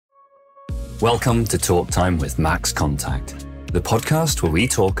Welcome to Talk Time with Max Contact, the podcast where we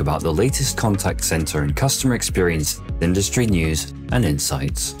talk about the latest contact center and customer experience industry news and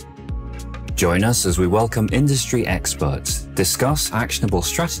insights. Join us as we welcome industry experts, discuss actionable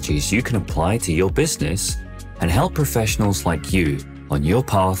strategies you can apply to your business, and help professionals like you on your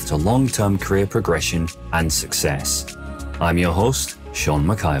path to long-term career progression and success. I'm your host, Sean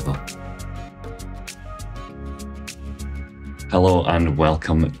Mclver. Hello and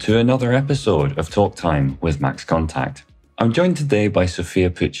welcome to another episode of Talk Time with Max Contact. I'm joined today by Sofia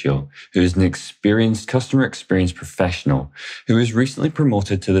Puccio, who is an experienced customer experience professional who was recently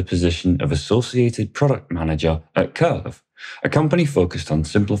promoted to the position of Associated Product Manager at Curve, a company focused on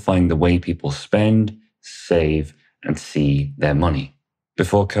simplifying the way people spend, save, and see their money.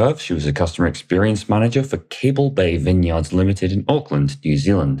 Before Curve, she was a customer experience manager for Cable Bay Vineyards Limited in Auckland, New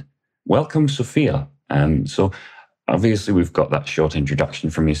Zealand. Welcome, Sofia. Obviously, we've got that short introduction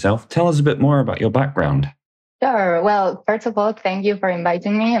from yourself. Tell us a bit more about your background. Sure. Well, first of all, thank you for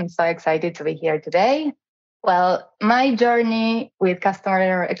inviting me. I'm so excited to be here today. Well, my journey with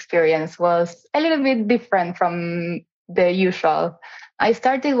customer experience was a little bit different from the usual. I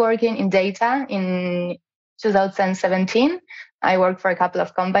started working in data in 2017. I worked for a couple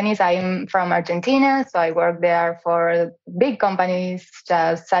of companies. I'm from Argentina, so I worked there for big companies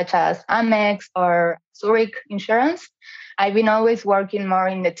such as Amex or Zurich Insurance. I've been always working more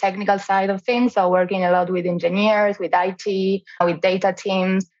in the technical side of things, so working a lot with engineers, with IT, with data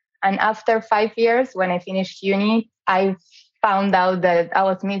teams. And after 5 years, when I finished uni, I found out that I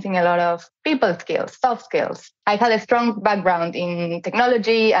was missing a lot of people skills, soft skills. I had a strong background in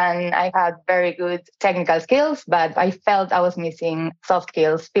technology and I had very good technical skills, but I felt I was missing soft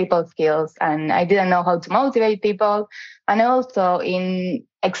skills, people skills, and I didn't know how to motivate people. And also in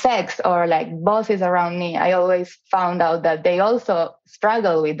execs or like bosses around me, I always found out that they also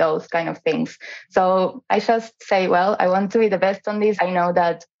struggle with those kind of things. So I just say, well, I want to be the best on this. I know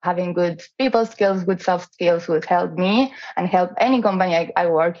that having good people skills, good soft skills would help me and help any company I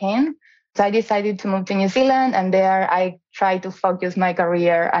work in. So I decided to move to New Zealand, and there I tried to focus my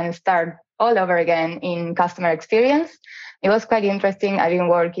career and start all over again in customer experience. It was quite interesting. I've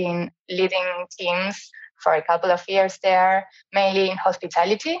been leading teams for a couple of years there, mainly in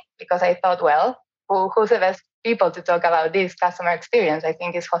hospitality, because I thought, well, who's the best people to talk about this customer experience? I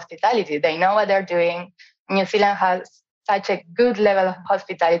think it's hospitality. They know what they're doing. New Zealand has such a good level of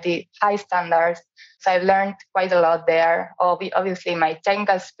hospitality, high standards. So I've learned quite a lot there. Obviously, my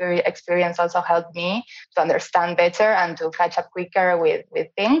technical experience also helped me to understand better and to catch up quicker with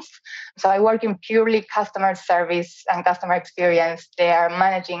things. So I work in purely customer service and customer experience. They are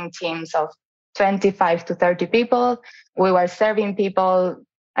managing teams of 25 to 30 people. We were serving people.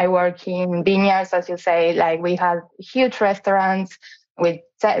 I work in vineyards, as you say, like we had huge restaurants with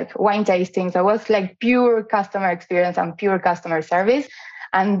wine tastings. So it was like pure customer experience and pure customer service.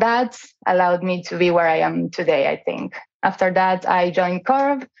 And that allowed me to be where I am today, I think. After that, I joined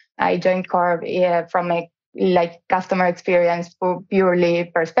Curve. From a customer experience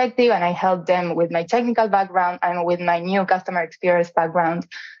purely perspective, and I helped them with my technical background and with my new customer experience background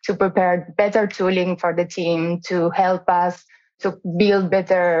to prepare better tooling for the team to help us to build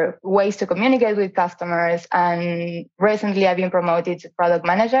better ways to communicate with customers. And recently I've been promoted to product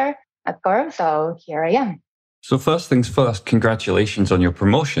manager at Curve, so here I am. So first things first, congratulations on your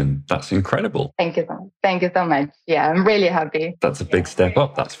promotion. That's incredible. Thank you so much. Yeah, I'm really happy. That's a big step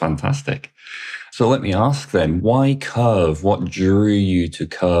up. That's fantastic. So let me ask then, why Curve? What drew you to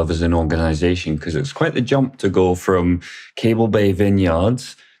Curve as an organization? Because it's quite the jump to go from Cable Bay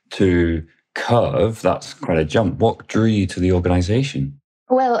Vineyards to Curve. That's quite a jump. What drew you to the organization?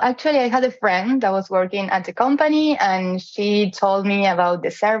 Well, actually, I had a friend that was working at the company, and she told me about the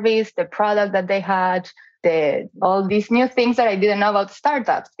service, the product that they had, all these new things that I didn't know about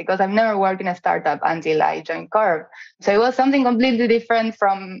startups, because I've never worked in a startup until I joined Curve. So it was something completely different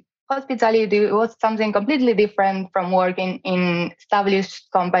from hospitality. It was something completely different from working in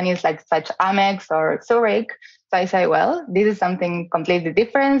established companies like such Amex or Zurich. So I say, well, this is something completely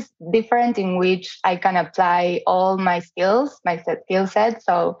different in which I can apply all my skills, my skill set.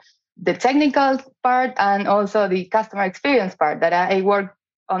 So the technical part and also the customer experience part that I work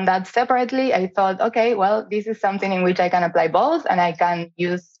on that separately. I thought, okay, well, this is something in which I can apply both, and I can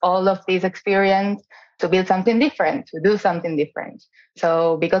use all of this experience to build something different, to do something different.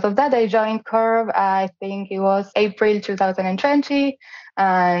 So because of that, I joined Curve. I think it was April 2020.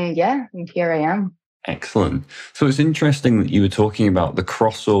 And yeah, here I am. Excellent. So it's interesting that you were talking about the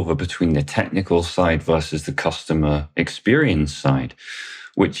crossover between the technical side versus the customer experience side,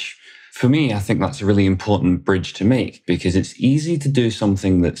 which For me, I think that's a really important bridge to make because it's easy to do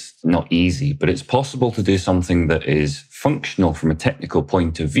something that's not easy, but it's possible to do something that is functional from a technical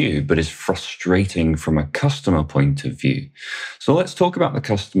point of view, but is frustrating from a customer point of view. So let's talk about the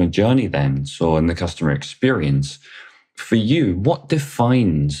customer journey then. So in the customer experience, for you, what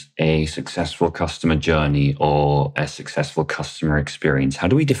defines a successful customer journey or a successful customer experience? How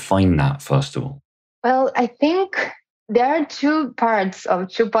do we define that, first of all? Well, I think there are two parts of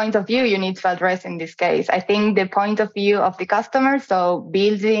 2 points of view you need to address in this case. I think the point of view of the customer, so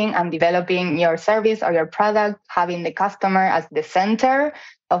building and developing your service or your product, having the customer as the center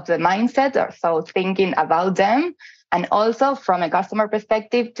of the mindset, or so thinking about them, and also from a customer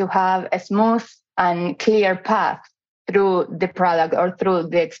perspective to have a smooth and clear path through the product or through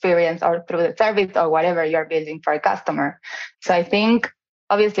the experience or through the service or whatever you're building for a customer. So I think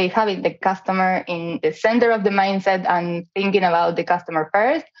obviously having the customer in the center of the mindset and thinking about the customer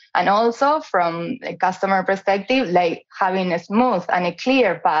first, and also from a customer perspective, like having a smooth and a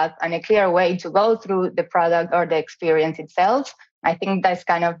clear path and a clear way to go through the product or the experience itself. I think that's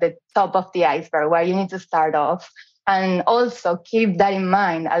kind of the top of the iceberg where you need to start off. And also keep that in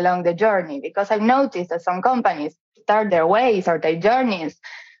mind along the journey, because I've noticed that some companies start their ways or their journeys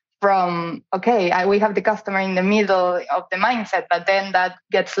from, okay, we have the customer in the middle of the mindset, but then that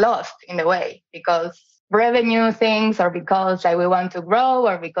gets lost in the way because revenue things or because we want to grow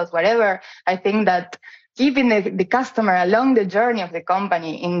or because whatever. I think that keeping the customer along the journey of the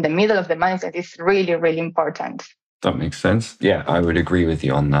company in the middle of the mindset is really, really important. That makes sense. Yeah, I would agree with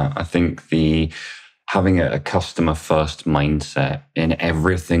you on that. I think having a customer first mindset in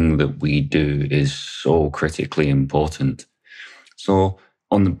everything that we do is so critically important. So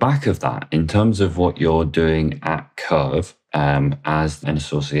on the back of that, in terms of what you're doing at Curve as an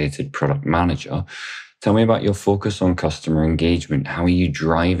associated product manager, tell me about your focus on customer engagement. How are you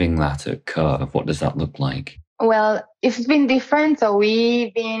driving that at Curve? What does that look like? Well, it's been different. So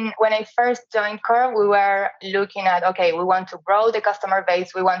when I first joined Curve, we were looking at, okay, we want to grow the customer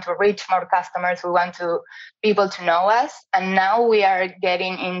base. We want to reach more customers. We want people to know us. And now we are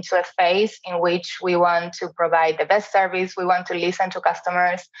getting into a phase in which we want to provide the best service. We want to listen to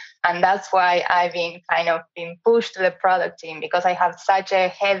customers. And that's why I've been pushed to the product team because I have such a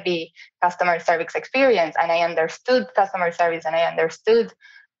heavy customer service experience and I understood customer service and I understood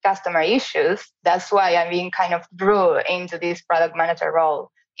customer issues. That's why I'm being drew into this product manager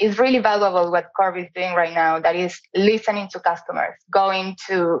role. It's really valuable what Curve is doing right now, that is listening to customers, going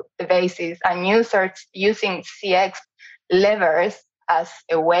to the basis and using CX levers as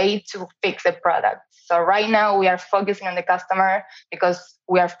a way to fix the product. So right now we are focusing on the customer because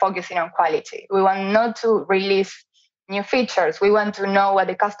we are focusing on quality. We want not to release new features. We want to know what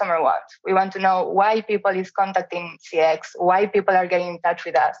the customer wants. We want to know why people is contacting CX, why people are getting in touch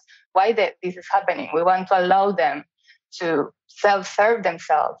with us, why this is happening. We want to allow them to self-serve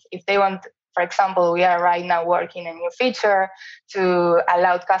themselves. If they want, for example, we are right now working a new feature to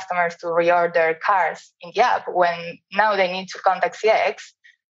allow customers to reorder cars in the app. When now they need to contact CX,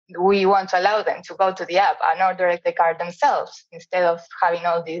 we want to allow them to go to the app and order the car themselves instead of having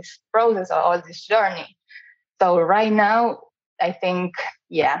all this process or all this journey. So right now, I think,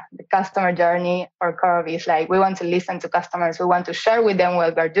 the customer journey for Curve is we want to listen to customers. We want to share with them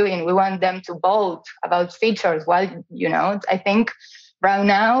what we're doing. We want them to vote about features. I think right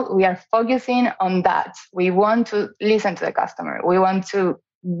now we are focusing on that. We want to listen to the customer. We want to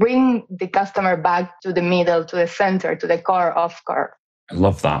bring the customer back to the middle, to the center, to the core of Curve. I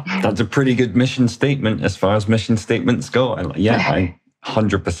love that. That's a pretty good mission statement as far as mission statements go. I'm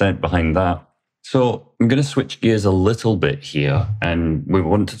 100% behind that. So I'm going to switch gears a little bit here, and we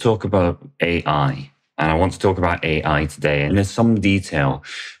want to talk about AI. And I want to talk about AI today and in some detail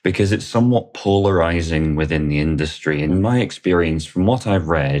because it's somewhat polarizing within the industry. In my experience, from what I've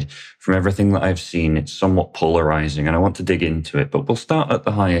read, from everything that I've seen, it's somewhat polarizing, and I want to dig into it. But we'll start at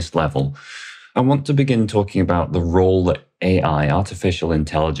the highest level. I want to begin talking about the role that AI, artificial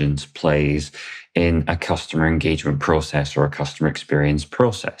intelligence, plays in a customer engagement process or a customer experience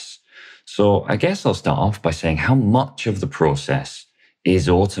process. So I guess I'll start off by saying how much of the process is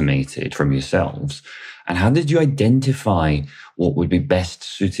automated from yourselves, and how did you identify what would be best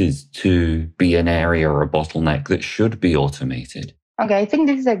suited to be an area or a bottleneck that should be automated? Okay, I think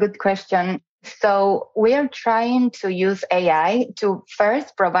this is a good question. So we are trying to use AI to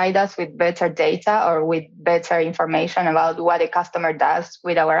first provide us with better data or with better information about what a customer does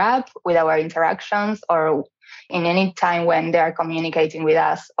with our app, with our interactions, or in any time when they are communicating with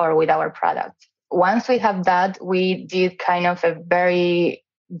us or with our product. Once we have that, we did a very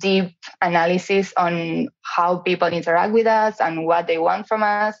deep analysis on how people interact with us and what they want from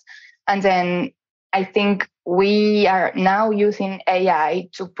us. And then I think we are now using AI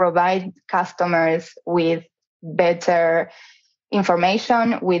to provide customers with better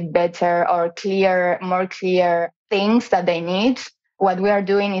information, with better or more clear things that they need. What we are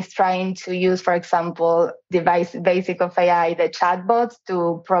doing is trying to use, for example, the basic of AI, the chatbots,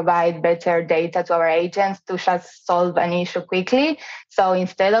 to provide better data to our agents to just solve an issue quickly. So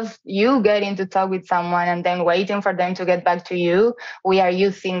instead of you getting to talk with someone and then waiting for them to get back to you, we are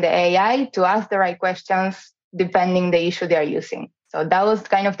using the AI to ask the right questions depending the issue they are using. So that was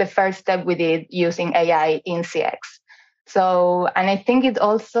kind of the first step we did using AI in CX. So, and I think it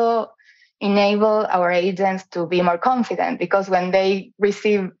also enable our agents to be more confident, because when they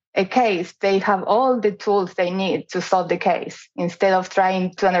receive a case, they have all the tools they need to solve the case, instead of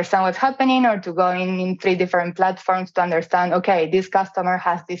trying to understand what's happening or to go in 3 different platforms to understand, okay, this customer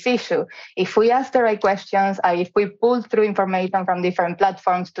has this issue. If we ask the right questions, if we pull through information from different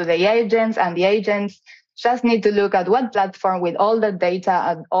platforms to the agents, and the agents just need to look at what platform with all the data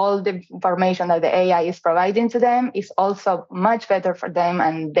and all the information that the AI is providing to them is also much better for them,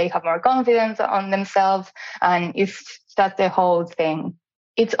 and they have more confidence on themselves, and it's just the whole thing.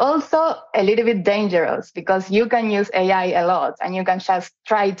 It's also a little bit dangerous because you can use AI a lot and you can just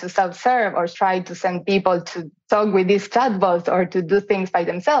try to self-serve or try to send people to talk with these chatbots or to do things by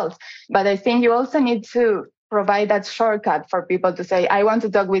themselves. But I think you also need to provide that shortcut for people to say, I want to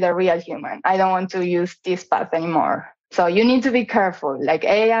talk with a real human. I don't want to use this path anymore. So you need to be careful. Like,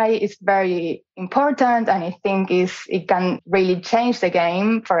 AI is very important, and I think it can really change the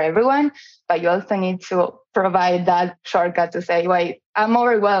game for everyone. But you also need to provide that shortcut to say, wait, I'm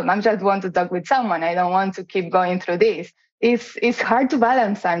overwhelmed. I just want to talk with someone. I don't want to keep going through this. It's hard to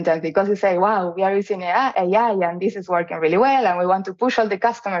balance sometimes, because you say, wow, we are using AI and this is working really well and we want to push all the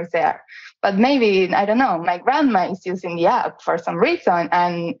customers there. But maybe, I don't know, my grandma is using the app for some reason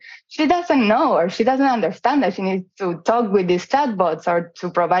and she doesn't know, or she doesn't understand that she needs to talk with these chatbots or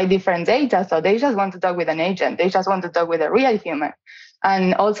to provide different data. So they just want to talk with an agent. They just want to talk with a real human.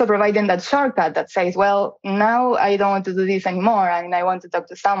 And also providing that shortcut that says, well, now I don't want to do this anymore and I want to talk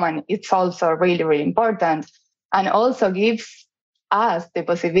to someone. It's also really, really important. And also gives us the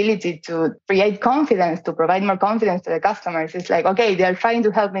possibility to create confidence, to provide more confidence to the customers. It's like, okay, they're trying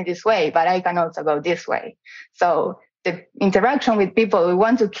to help me this way, but I can also go this way. So the interaction with people, we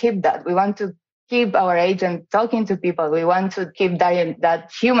want to keep that. We want to keep our agent talking to people. We want to keep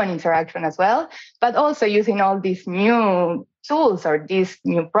that human interaction as well, but also using all these new tools or these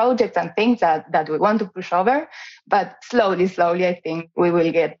new projects and things that we want to push over. But slowly, I think we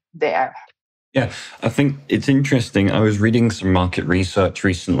will get there. Yeah, I think it's interesting. I was reading some market research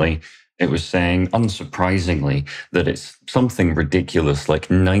recently. It was saying, unsurprisingly, that it's something ridiculous, like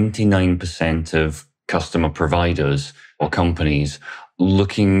 99% of customer providers or companies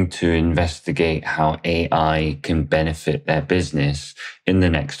looking to investigate how AI can benefit their business in the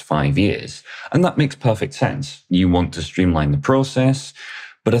next 5 years. And that makes perfect sense. You want to streamline the process.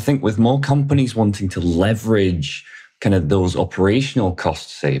 But I think with more companies wanting to leverage kind of those operational cost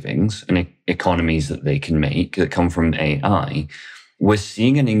savings and economies that they can make that come from AI, we're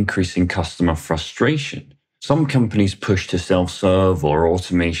seeing an increase in customer frustration. Some companies push to self-serve or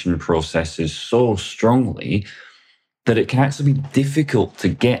automation processes so strongly that it can actually be difficult to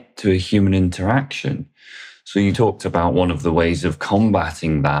get to a human interaction. So you talked about one of the ways of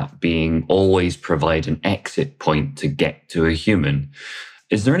combating that being always provide an exit point to get to a human.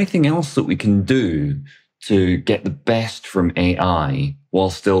 Is there anything else that we can do to get the best from AI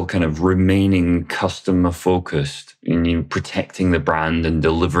while still kind of remaining customer focused and protecting the brand and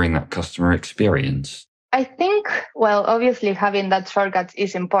delivering that customer experience? I think, well, obviously having that shortcut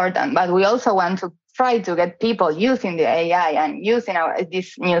is important, but we also want to try to get people using the AI and using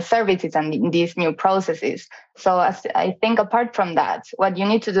these new services and these new processes. So I think apart from that, what you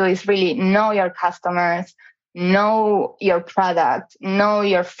need to do is really know your customers, know your product, know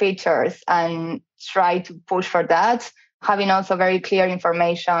your features, and try to push for that. Having also very clear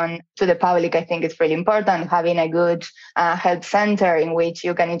information to the public, I think is really important. Having a good help center in which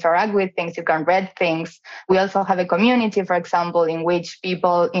you can interact with things, you can read things. We also have a community, for example, in which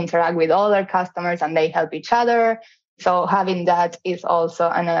people interact with other customers and they help each other. So having that is also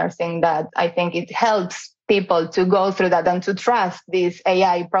another thing that I think it helps people to go through that and to trust these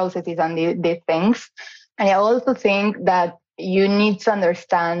AI processes and these things. And I also think that you need to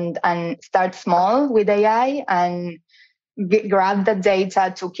understand and start small with AI and grab the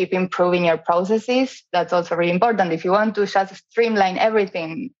data to keep improving your processes. That's also really important. If you want to just streamline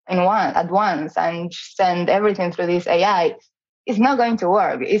everything at once and send everything through this AI, it's not going to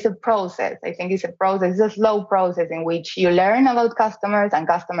work. It's a process. I think it's a process. It's a slow process in which you learn about customers and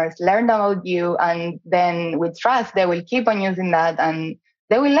customers learn about you. And then with trust, they will keep on using that and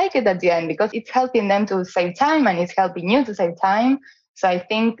they will like it at the end because it's helping them to save time and it's helping you to save time. So I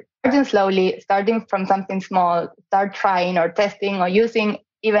think starting slowly, starting from something small, start trying or testing or using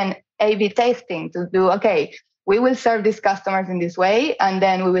even A/B testing to do, okay, we will serve these customers in this way, and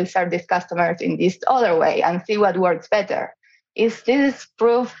then we will serve these customers in this other way and see what works better. Is this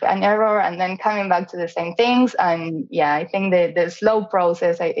proof and error and then coming back to the same things? And yeah, I think the slow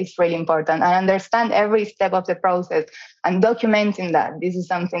process is really important and understand every step of the process and documenting that. This is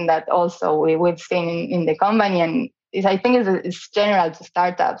something that also we've seen in the company and I think it's general to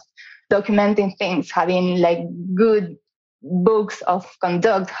startups, documenting things, having like good books of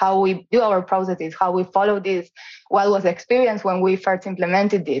conduct, how we do our processes, how we follow this, what was the experience when we first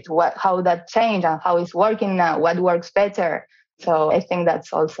implemented it, how that changed and how it's working now, what works better. So I think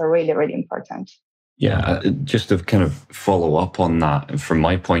that's also really, really important. Yeah, just to kind of follow up on that, from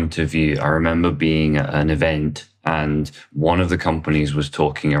my point of view, I remember being at an event and one of the companies was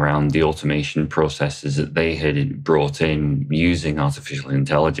talking around the automation processes that they had brought in using artificial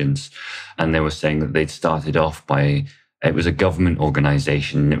intelligence. And they were saying that they'd started off by, it was a government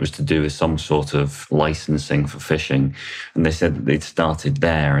organization. It was to do with some sort of licensing for fishing. And they said that they'd started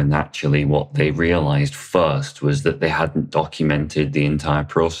there. And actually what they realized first was that they hadn't documented the entire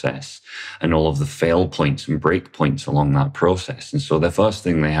process and all of the fail points and break points along that process. And so the first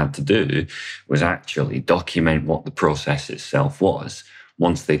thing they had to do was actually document what the process itself was.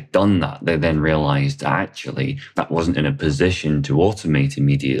 Once they'd done that, they then realized actually that wasn't in a position to automate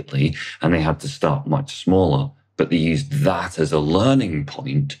immediately. And they had to start much smaller. But they used that as a learning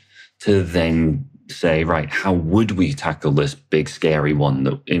point to then say, right, how would we tackle this big, scary one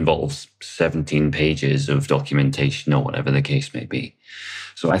that involves 17 pages of documentation or whatever the case may be?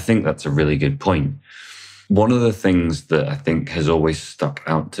 So I think that's a really good point. One of the things that I think has always stuck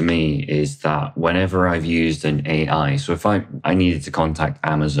out to me is that whenever I've used an AI, so if I needed to contact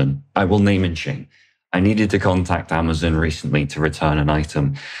Amazon, I will name and shame. I needed to contact Amazon recently to return an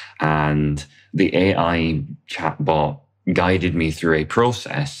item, and the AI chatbot guided me through a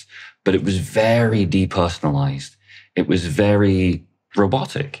process, but it was very depersonalized. It was very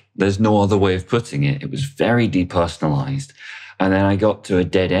robotic. There's no other way of putting it. It was very depersonalized. And then I got to a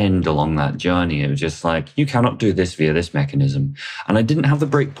dead end along that journey. It was just like, you cannot do this via this mechanism. And I didn't have the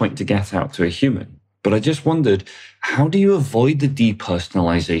breakpoint to get out to a human. But I just wondered, how do you avoid the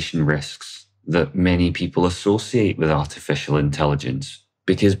depersonalization risks that many people associate with artificial intelligence?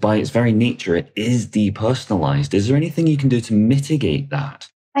 Because by its very nature, it is depersonalized. Is there anything you can do to mitigate that?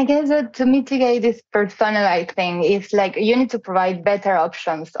 I guess that to mitigate this personalized thing is like you need to provide better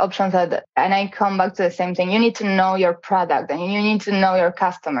options that, and I come back to the same thing. You need to know your product and you need to know your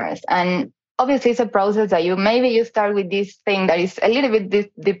customers. And obviously it's a process that you start with this thing that is a little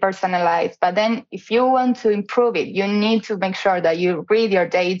bit depersonalized, but then if you want to improve it, you need to make sure that you read your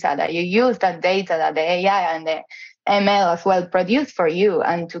data, that you use that data that the AI and the ML as well produce for you,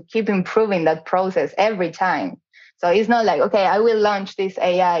 and to keep improving that process every time. So it's not like, okay, I will launch this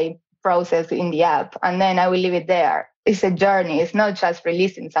AI process in the app and then I will leave it there. It's a journey. It's not just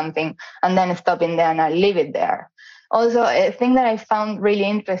releasing something and then stopping there and I leave it there. Also, a thing that I found really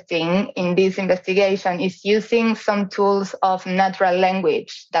interesting in this investigation is using some tools of natural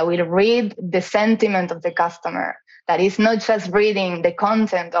language that will read the sentiment of the customer. That is not just reading the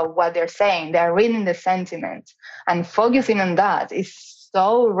content of what they're saying, they're reading the sentiment. And focusing on that is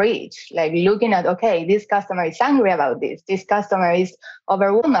so rich, like looking at, okay, this customer is angry about this customer is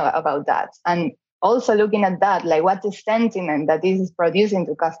overwhelmed about that. And also looking at that, like what the sentiment that this is producing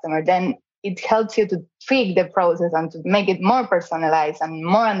to customer, then it helps you to tweak the process and to make it more personalized and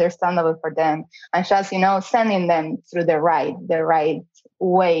more understandable for them. And just, sending them through the right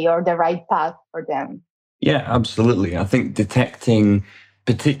way or the right path for them. Yeah, absolutely. I think detecting,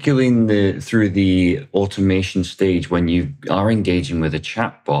 particularly through the automation stage, when you are engaging with a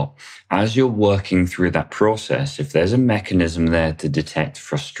chatbot, as you're working through that process, if there's a mechanism there to detect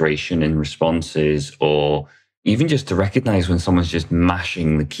frustration in responses, or even just to recognize when someone's just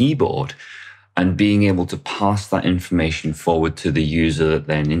mashing the keyboard, and being able to pass that information forward to the user that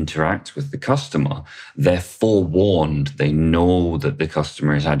then interacts with the customer, they're forewarned. They know that the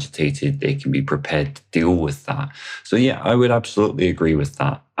customer is agitated. They can be prepared to deal with that. So yeah, I would absolutely agree with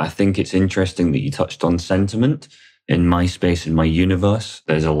that. I think it's interesting that you touched on sentiment. In my space, in my universe,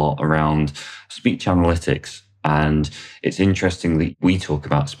 there's a lot around speech analytics. And it's interesting that we talk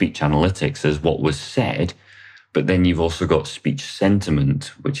about speech analytics as what was said, but then you've also got speech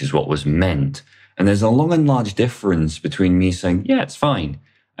sentiment, which is what was meant. And there's a long and large difference between me saying, yeah, it's fine,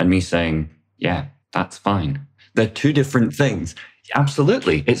 and me saying, yeah, that's fine. They're two different things.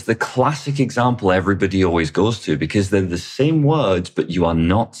 Absolutely. It's the classic example everybody always goes to because they're the same words, but you are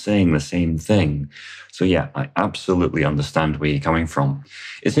not saying the same thing. So yeah, I absolutely understand where you're coming from.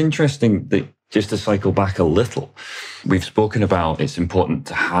 It's interesting that just to cycle back a little, we've spoken about it's important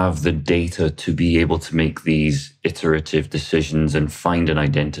to have the data to be able to make these iterative decisions and find and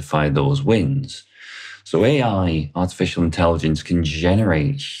identify those wins. So AI, artificial intelligence, can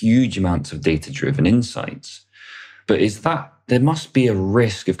generate huge amounts of data-driven insights. But there must be a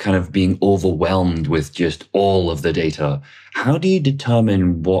risk of kind of being overwhelmed with just all of the data. How do you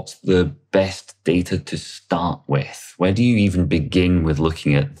determine what's the best data to start with? Where do you even begin with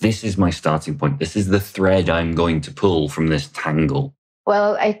looking at, this is my starting point, this is the thread I'm going to pull from this tangle?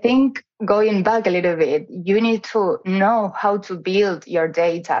 Well, I think going back a little bit, you need to know how to build your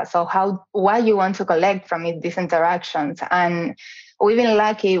data. So what you want to collect from it, these interactions. And we've been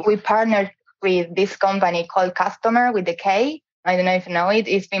lucky, we partnered with this company called Customer with the K. I don't know if you know it.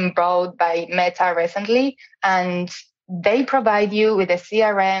 It's been bought by Meta recently. And they provide you with a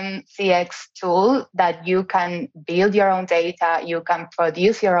CRM CX tool that you can build your own data, you can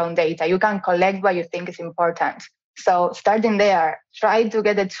produce your own data, you can collect what you think is important. So starting there, try to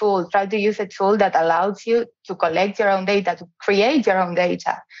use a tool that allows you to collect your own data, to create your own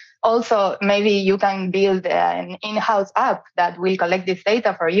data. Also, maybe you can build an in-house app that will collect this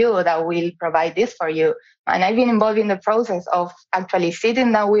data for you, that will provide this for you. And I've been involved in the process of actually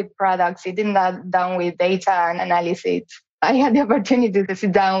sitting down with products, sitting down with data and analysis. I had the opportunity to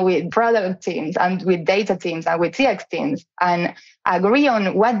sit down with product teams and with data teams and with CX teams and agree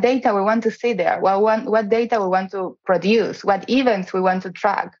on what data we want to see there, what data we want to produce, what events we want to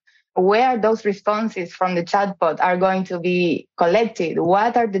track, where those responses from the chatbot are going to be collected,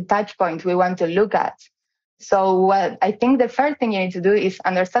 what are the touch points we want to look at. So what I think the first thing you need to do is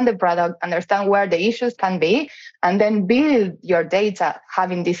understand the product, understand where the issues can be, and then build your data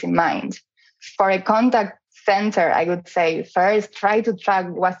having this in mind. For a contact center, I would say first try to track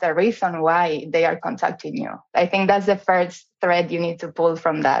what's the reason why they are contacting you. I think that's the first thread you need to pull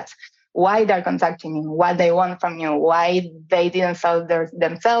from that. Why they're contacting you, what they want from you, why they didn't solve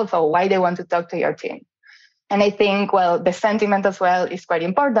themselves, or why they want to talk to your team. And I think, the sentiment as well is quite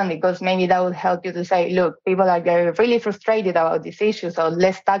important because maybe that will help you to say, look, people are getting really frustrated about this issue, so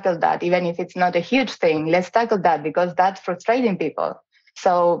let's tackle that. Even if it's not a huge thing, let's tackle that because that's frustrating people.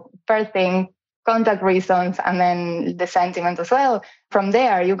 So first thing, contact reasons, and then the sentiment as well. From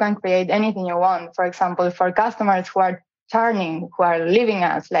there, you can create anything you want. For example, for customers who are churning, who are leaving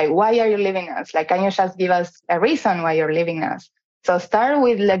us, like, why are you leaving us? Like, can you just give us a reason why you're leaving us? So start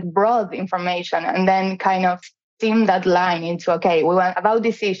with like broad information and then kind of steam that line into, okay, we want about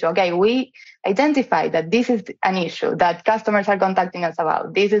this issue. Okay, we identify that this is an issue that customers are contacting us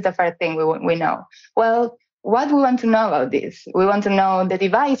about. This is the first thing we know. Well, what we want to know about this? We want to know the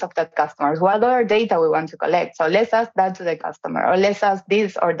device of that customer. What other data we want to collect? So let's ask that to the customer, or let's ask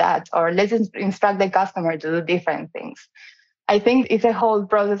this or that, or let's instruct the customer to do different things. I think it's a whole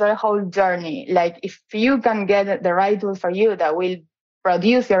process or a whole journey. Like if you can get the right tool for you that will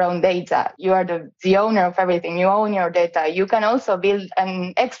produce your own data, you are the owner of everything, you own your data. You can also build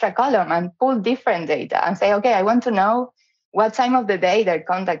an extra column and pull different data and say, okay, I want to know what time of the day they're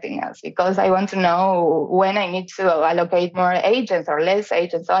contacting us because I want to know when I need to allocate more agents or less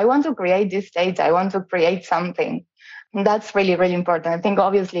agents. So I want to create this data. I want to create something. And that's really, really important. I think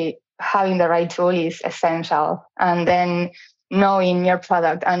obviously having the right tool is essential. And then knowing your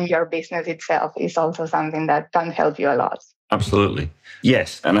product and your business itself is also something that can help you a lot. Absolutely.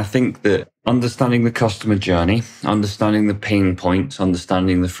 Yes. And I think that understanding the customer journey, understanding the pain points,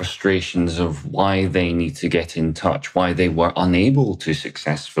 understanding the frustrations of why they need to get in touch, why they were unable to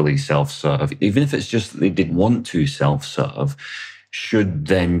successfully self-serve, even if it's just that they did want to self-serve, should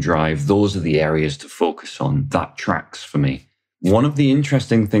then drive. Those are the areas to focus on. That tracks for me. One of the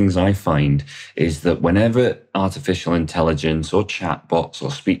interesting things I find is that whenever artificial intelligence or chatbots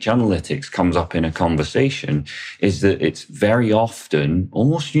or speech analytics comes up in a conversation, is that it's very often,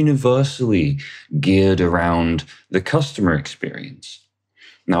 almost universally, geared around the customer experience.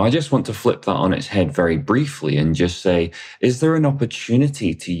 Now, I just want to flip that on its head very briefly and just say, is there an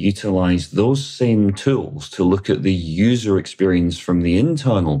opportunity to utilize those same tools to look at the user experience from the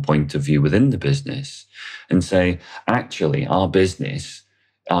internal point of view within the business and say, actually, our business,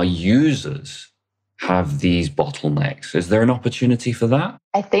 our users have these bottlenecks? Is there an opportunity for that?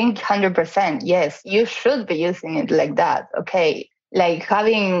 I think 100%, yes. You should be using it like that. Okay, like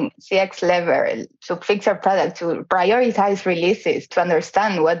having CX level to fix your product, to prioritize releases, to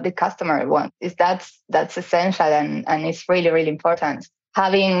understand what the customer wants, that's essential and it's really, really important.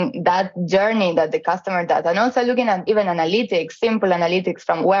 Having that journey that the customer does, and also looking at even analytics, simple analytics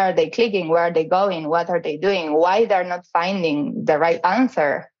from where are they clicking, where are they going, what are they doing, why they're not finding the right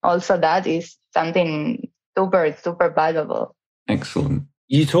answer. Also, that is something super, super valuable. Excellent.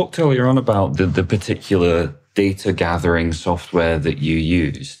 You talked earlier on about the particular data gathering software that you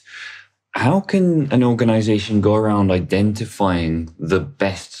used. How can an organization go around identifying the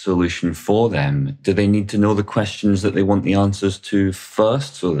best solution for them? Do they need to know the questions that they want the answers to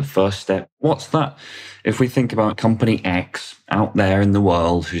first? So the first step, what's that? If we think about company X out there in the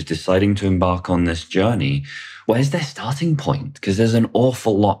world who's deciding to embark on this journey, where's their starting point? Because there's an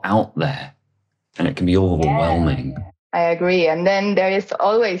awful lot out there and it can be overwhelming. Yeah. I agree. And then there is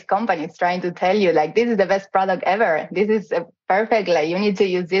always companies trying to tell you, like, this is the best product ever. This is perfect. Like, you need to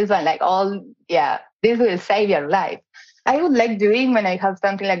use this one. Like, this will save your life. I would like doing when I have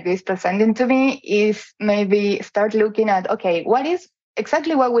something like this presented to me is maybe start looking at, okay, what is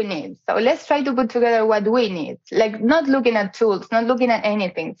exactly what we need? So let's try to put together what we need. Like, not looking at tools, not looking at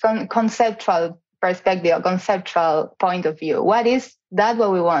anything from conceptual perspective, conceptual point of view. What is that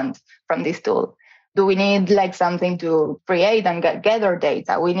what we want from this tool? Do we need like something to create and gather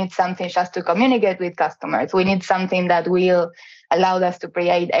data? We need something just to communicate with customers. We need something that will allow us to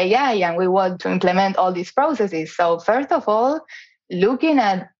create AI, and we want to implement all these processes. So first of all, looking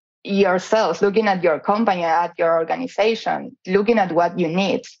at yourself, looking at your company, at your organization, looking at what you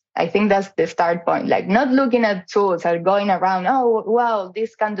need. I think that's the start point. Like not looking at tools or going around, oh, well,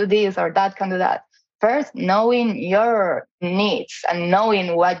 this can do this or that can do that. First, knowing your needs and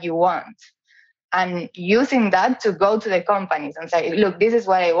knowing what you want, and using that to go to the companies and say, look, this is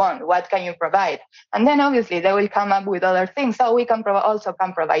what I want. What can you provide? And then obviously they will come up with other things. So we can also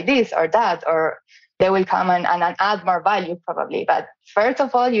provide this or that, or they will come and add more value probably. But first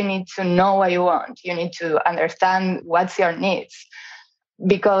of all, you need to know what you want. You need to understand what's your needs.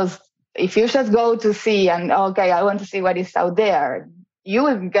 Because if you just go to see and, okay, I want to see what is out there, you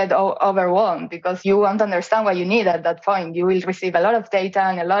will get overwhelmed because you won't understand what you need at that point. You will receive a lot of data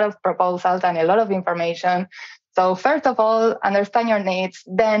and a lot of proposals and a lot of information. So first of all, understand your needs,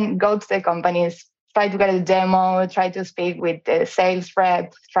 then go to the companies, try to get a demo, try to speak with the sales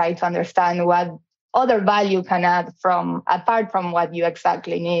rep, try to understand what other value can add apart from what you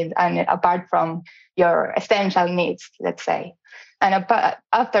exactly need and apart from your essential needs, let's say. And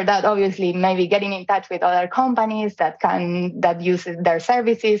after that, obviously, maybe getting in touch with other companies that use their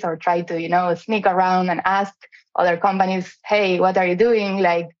services, or try to, sneak around and ask other companies, hey, what are you doing?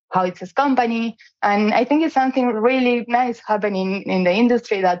 Like, how is this company? And I think it's something really nice happening in the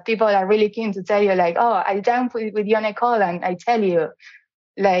industry that people are really keen to tell you, like, oh, I jump with you on a call and I tell you,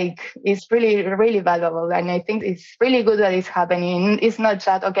 like, it's really, really valuable. And I think it's really good that it's happening. It's not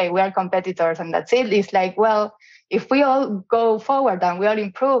just, okay, we are competitors and that's it. It's like, well, if we all go forward and we all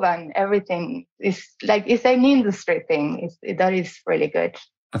improve and everything is like, it's an industry thing. That is really good.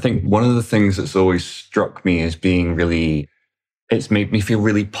 I think one of the things that's always struck me as being it's made me feel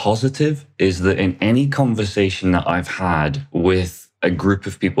really positive is that in any conversation that I've had with a group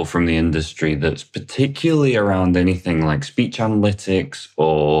of people from the industry that's particularly around anything like speech analytics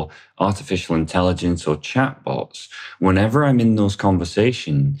or artificial intelligence or chatbots, whenever I'm in those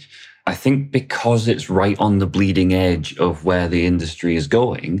conversations, I think because it's right on the bleeding edge of where the industry is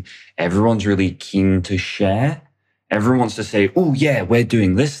going, everyone's really keen to share. Everyone wants to say, oh, yeah, we're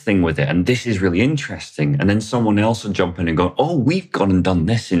doing this thing with it, and this is really interesting. And then someone else will jump in and go, oh, we've gone and done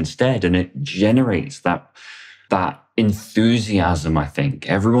this instead. And it generates that enthusiasm, I think.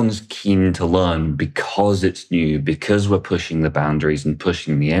 Everyone's keen to learn because it's new, because we're pushing the boundaries and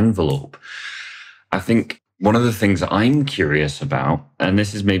pushing the envelope. I think one of the things that I'm curious about, and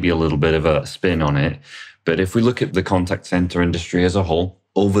this is maybe a little bit of a spin on it, but if we look at the contact center industry as a whole,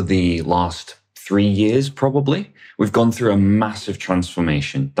 over the last 3 years, probably, we've gone through a massive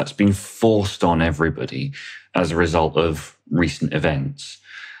transformation that's been forced on everybody as a result of recent events.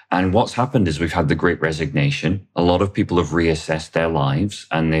 And what's happened is we've had the Great Resignation. A lot of people have reassessed their lives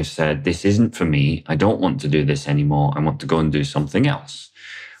and they've said, this isn't for me. I don't want to do this anymore. I want to go and do something else,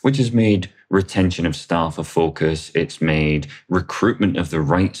 which has made retention of staff a focus. It's made recruitment of the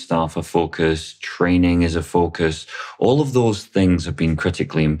right staff a focus. Training is a focus. All of those things have been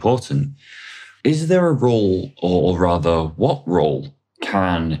critically important. Is there a role, or rather, what role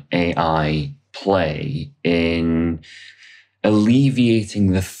can AI play in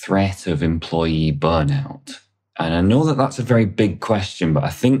alleviating the threat of employee burnout? And I know that that's a very big question, but I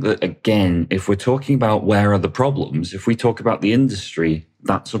think that, again, if we're talking about where are the problems, if we talk about the industry,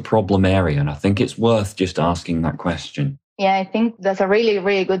 that's a problem area. And I think it's worth just asking that question. Yeah, I think that's a really,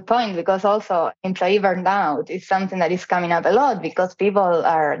 really good point, because also employee burnout is something that is coming up a lot because people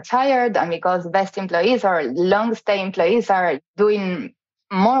are tired and because best employees or long stay employees are doing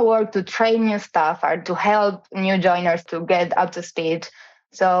more work to train new staff or to help new joiners to get up to speed.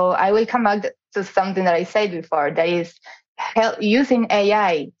 So I will come back to something that I said before, that is using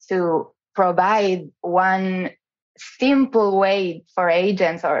AI to provide one simple way for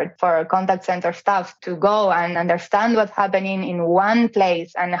agents or for contact center staff to go and understand what's happening in one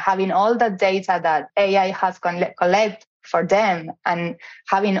place, and having all the data that AI has collect for them, and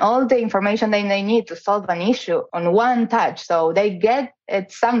having all the information that they need to solve an issue on one touch. So they get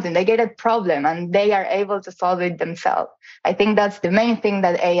they get a problem and they are able to solve it themselves. I think that's the main thing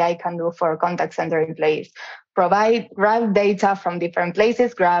that AI can do for contact center employees. Grab data from different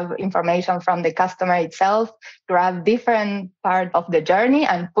places, grab information from the customer itself, grab different part of the journey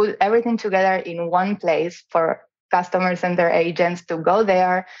and put everything together in one place for customers and their agents to go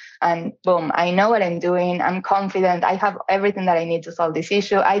there and boom, I know what I'm doing. I'm confident. I have everything that I need to solve this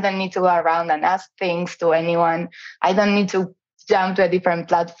issue. I don't need to go around and ask things to anyone. I don't need to jump to a different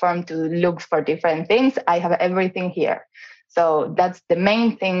platform to look for different things. I have everything here. So that's the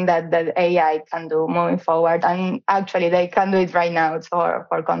main thing that the AI can do moving forward. And actually, they can do it right now for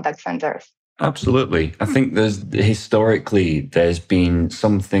contact centers. Absolutely. I think there's been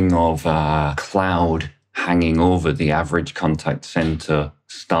something of a cloud hanging over the average contact center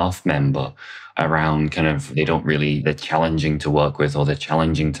staff member around they're challenging to work with or they're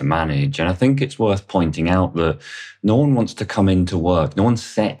challenging to manage. And I think it's worth pointing out that no one wants to come into work. No one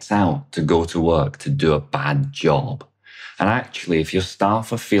sets out to go to work to do a bad job. And actually, if your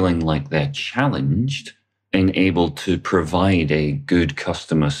staff are feeling like they're challenged and able to provide a good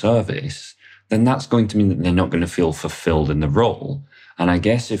customer service, then that's going to mean that they're not going to feel fulfilled in the role. And I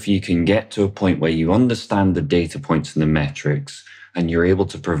guess if you can get to a point where you understand the data points and the metrics, and you're able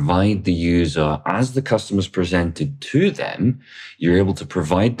to provide the user as the customer's presented to them, you're able to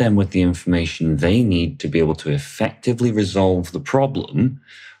provide them with the information they need to be able to effectively resolve the problem,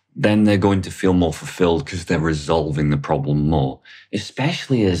 then they're going to feel more fulfilled because they're resolving the problem more.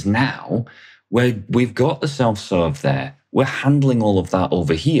 Especially as now, where we've got the self-serve there, we're handling all of that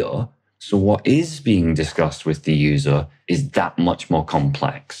over here. So what is being discussed with the user is that much more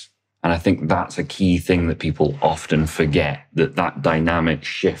complex. And I think that's a key thing that people often forget, that dynamic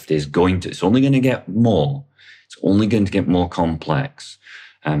shift is it's only going to get more. It's only going to get more complex.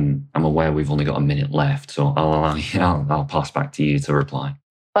 I'm aware we've only got a minute left, so I'll pass back to you to reply.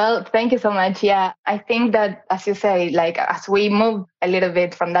 Well, thank you so much. Yeah, I think that, as you say, as we move a little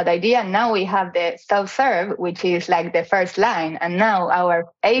bit from that idea, now we have the self-serve, which is like the first line. And now our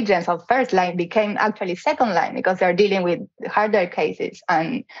agents of first line became actually second line because they're dealing with harder cases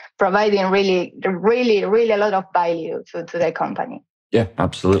and providing really, really, really a lot of value to the company. Yeah,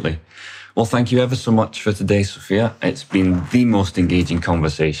 absolutely. Well, thank you ever so much for today, Sofia. It's been the most engaging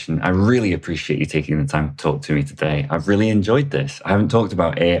conversation. I really appreciate you taking the time to talk to me today. I've really enjoyed this. I haven't talked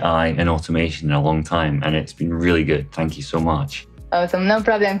about AI and automation in a long time, and it's been really good. Thank you so much. Awesome. No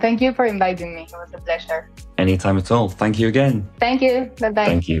problem. Thank you for inviting me. It was a pleasure. Anytime at all. Thank you again. Thank you. Bye-bye.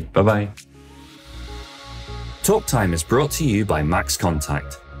 Thank you. Bye-bye. Talk Time is brought to you by Max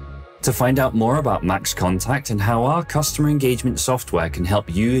Contact. To find out more about Max Contact and how our customer engagement software can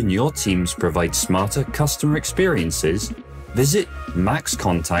help you and your teams provide smarter customer experiences, visit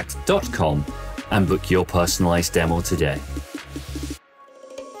maxcontact.com and book your personalized demo today.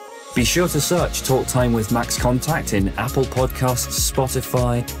 Be sure to search Talk Time with Max Contact in Apple Podcasts,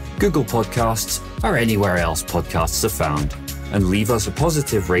 Spotify, Google Podcasts, or anywhere else podcasts are found, and leave us a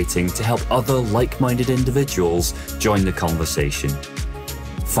positive rating to help other like-minded individuals join the conversation.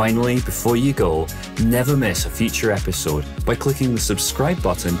 Finally, before you go, never miss a future episode by clicking the subscribe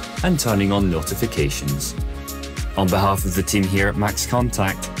button and turning on notifications. On behalf of the team here at Max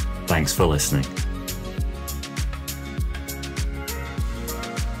Contact, thanks for listening.